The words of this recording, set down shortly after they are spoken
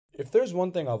If there's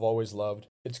one thing I've always loved,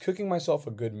 it's cooking myself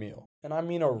a good meal. And I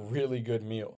mean a really good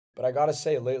meal. But I gotta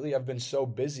say, lately I've been so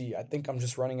busy, I think I'm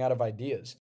just running out of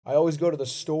ideas. I always go to the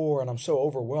store and I'm so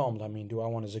overwhelmed. I mean, do I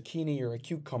want a zucchini or a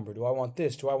cucumber? Do I want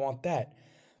this? Do I want that?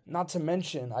 Not to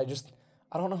mention, I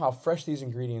don't know how fresh these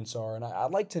ingredients are, and I'd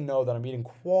like to know that I'm eating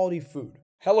quality food.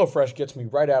 HelloFresh gets me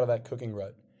right out of that cooking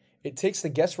rut. It takes the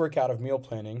guesswork out of meal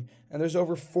planning, and there's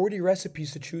over 40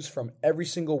 recipes to choose from every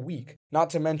single week.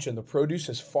 Not to mention, the produce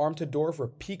is farm to door for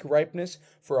peak ripeness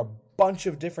for a bunch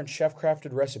of different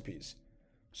chef-crafted recipes.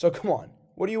 So come on,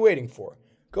 what are you waiting for?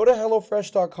 Go to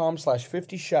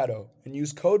HelloFresh.com/50shadow and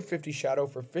use code 50shadow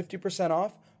for 50%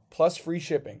 off plus free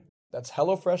shipping. That's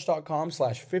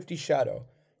HelloFresh.com/50shadow.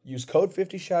 Use code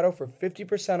 50shadow for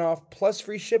 50% off plus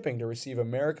free shipping to receive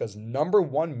America's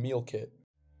 #1 meal kit.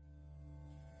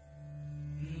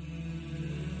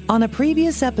 On a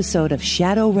previous episode of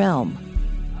Shadow Realm.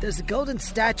 There's a golden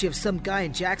statue of some guy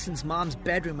in Jackson's mom's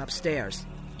bedroom upstairs.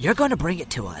 You're gonna bring it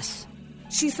to us.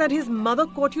 She said his mother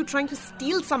caught you trying to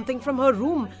steal something from her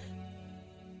room.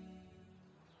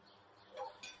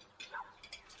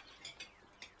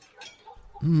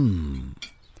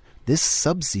 This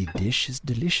sabzi dish is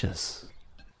delicious.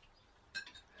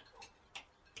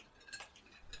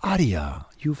 Arya,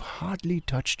 you've hardly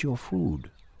touched your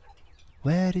food.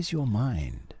 Where is your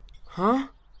mind? Huh?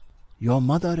 Your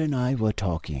mother and I were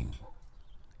talking.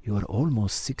 You're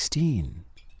almost 16.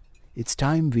 It's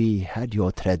time we had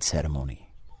your thread ceremony.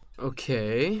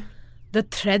 Okay. The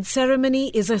thread ceremony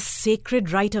is a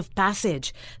sacred rite of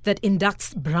passage that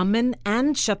inducts Brahmin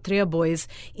and Kshatriya boys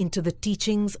into the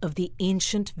teachings of the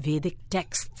ancient Vedic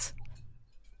texts.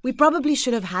 We probably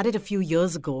should have had it a few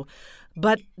years ago,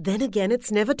 but then again,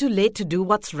 it's never too late to do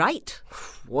what's right.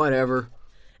 Whatever.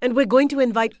 And we're going to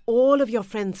invite all of your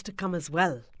friends to come as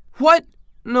well. What?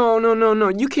 No,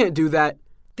 you can't do that.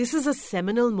 This is a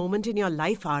seminal moment in your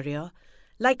life, Arya.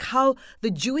 Like how the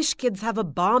Jewish kids have a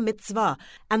bar mitzvah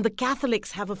and the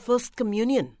Catholics have a first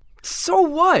communion. So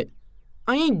what?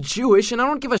 I ain't Jewish and I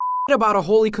don't give a shit about a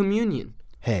Holy Communion.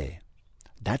 Hey,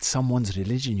 that's someone's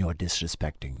religion you're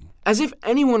disrespecting. As if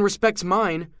anyone respects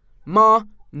mine. Ma,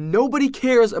 nobody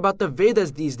cares about the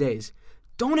Vedas these days.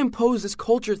 Don't impose this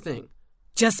culture thing.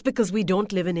 Just because we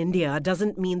don't live in India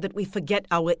doesn't mean that we forget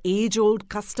our age-old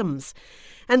customs.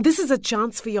 And this is a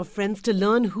chance for your friends to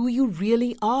learn who you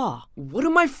really are. What do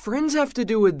my friends have to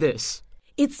do with this?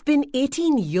 It's been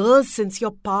 18 years since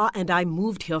your pa and I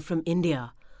moved here from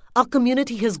India. Our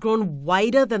community has grown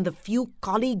wider than the few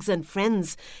colleagues and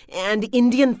friends and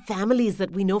Indian families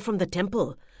that we know from the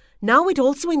temple. Now it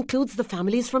also includes the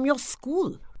families from your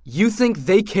school. You think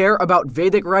they care about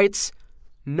Vedic rites?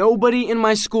 Nobody in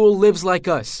my school lives like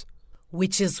us.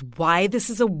 Which is why this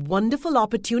is a wonderful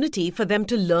opportunity for them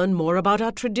to learn more about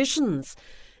our traditions.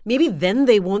 Maybe then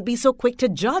they won't be so quick to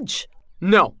judge.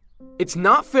 No, it's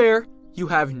not fair. You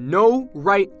have no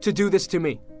right to do this to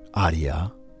me.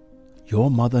 Arya, your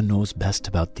mother knows best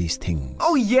about these things.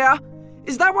 Oh yeah?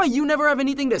 Is that why you never have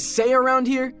anything to say around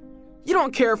here? You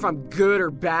don't care if I'm good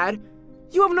or bad.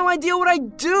 You have no idea what I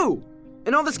do.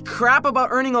 And all this crap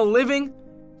about earning a living?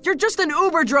 You're just an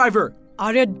Uber driver.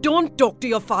 Arya, don't talk to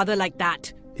your father like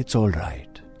that. It's all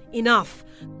right. Enough.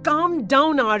 Calm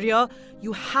down, Arya.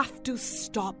 You have to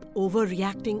stop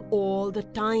overreacting all the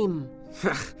time.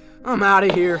 I'm out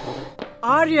of here.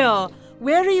 Arya,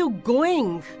 where are you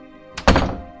going?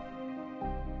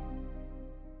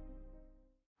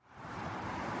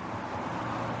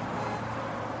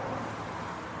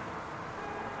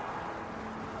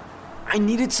 I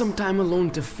needed some time alone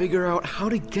to figure out how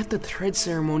to get the thread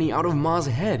ceremony out of Ma's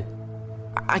head.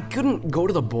 I couldn't go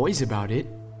to the boys about it.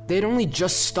 They'd only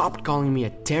just stopped calling me a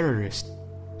terrorist.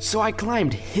 So I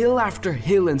climbed hill after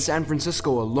hill in San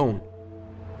Francisco alone.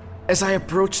 As I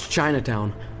approached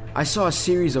Chinatown, I saw a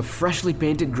series of freshly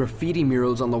painted graffiti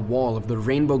murals on the wall of the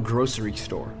Rainbow grocery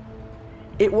store.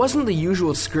 It wasn't the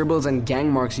usual scribbles and gang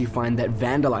marks you find that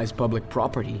vandalize public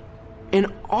property.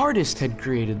 An artist had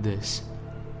created this.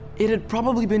 It had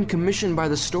probably been commissioned by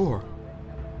the store.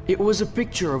 It was a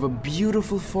picture of a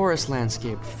beautiful forest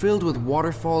landscape filled with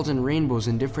waterfalls and rainbows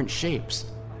in different shapes.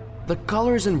 The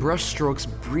colors and brushstrokes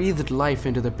breathed life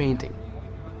into the painting.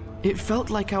 It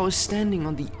felt like I was standing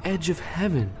on the edge of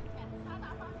heaven.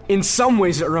 In some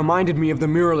ways, it reminded me of the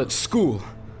mural at school.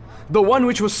 The one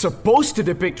which was supposed to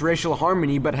depict racial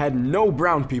harmony but had no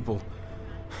brown people.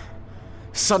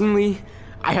 Suddenly,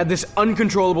 I had this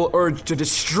uncontrollable urge to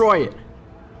destroy it.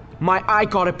 My eye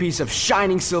caught a piece of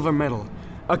shining silver metal,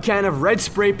 a can of red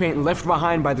spray paint left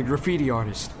behind by the graffiti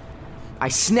artist. I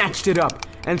snatched it up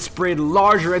and sprayed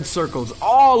large red circles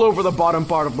all over the bottom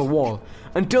part of the wall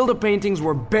until the paintings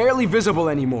were barely visible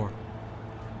anymore.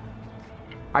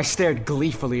 I stared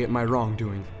gleefully at my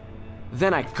wrongdoing.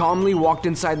 Then I calmly walked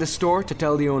inside the store to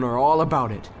tell the owner all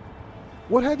about it.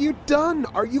 What have you done?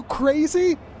 Are you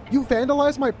crazy? You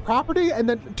vandalized my property and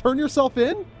then turn yourself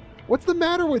in? What's the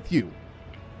matter with you?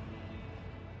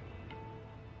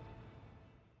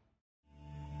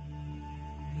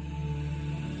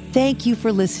 Thank you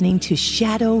for listening to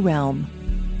Shadow Realm.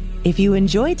 If you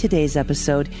enjoyed today's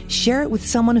episode, share it with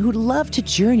someone who'd love to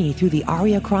journey through the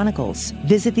Aria Chronicles.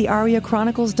 Visit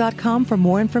theariachronicles.com for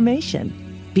more information.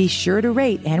 Be sure to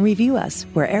rate and review us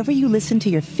wherever you listen to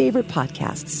your favorite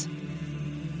podcasts.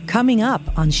 Coming up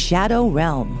on Shadow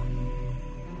Realm.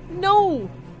 No,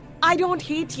 I don't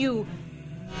hate you.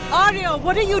 Arya,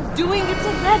 what are you doing? It's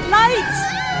a red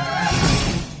light.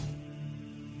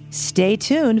 Stay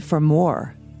tuned for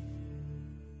more.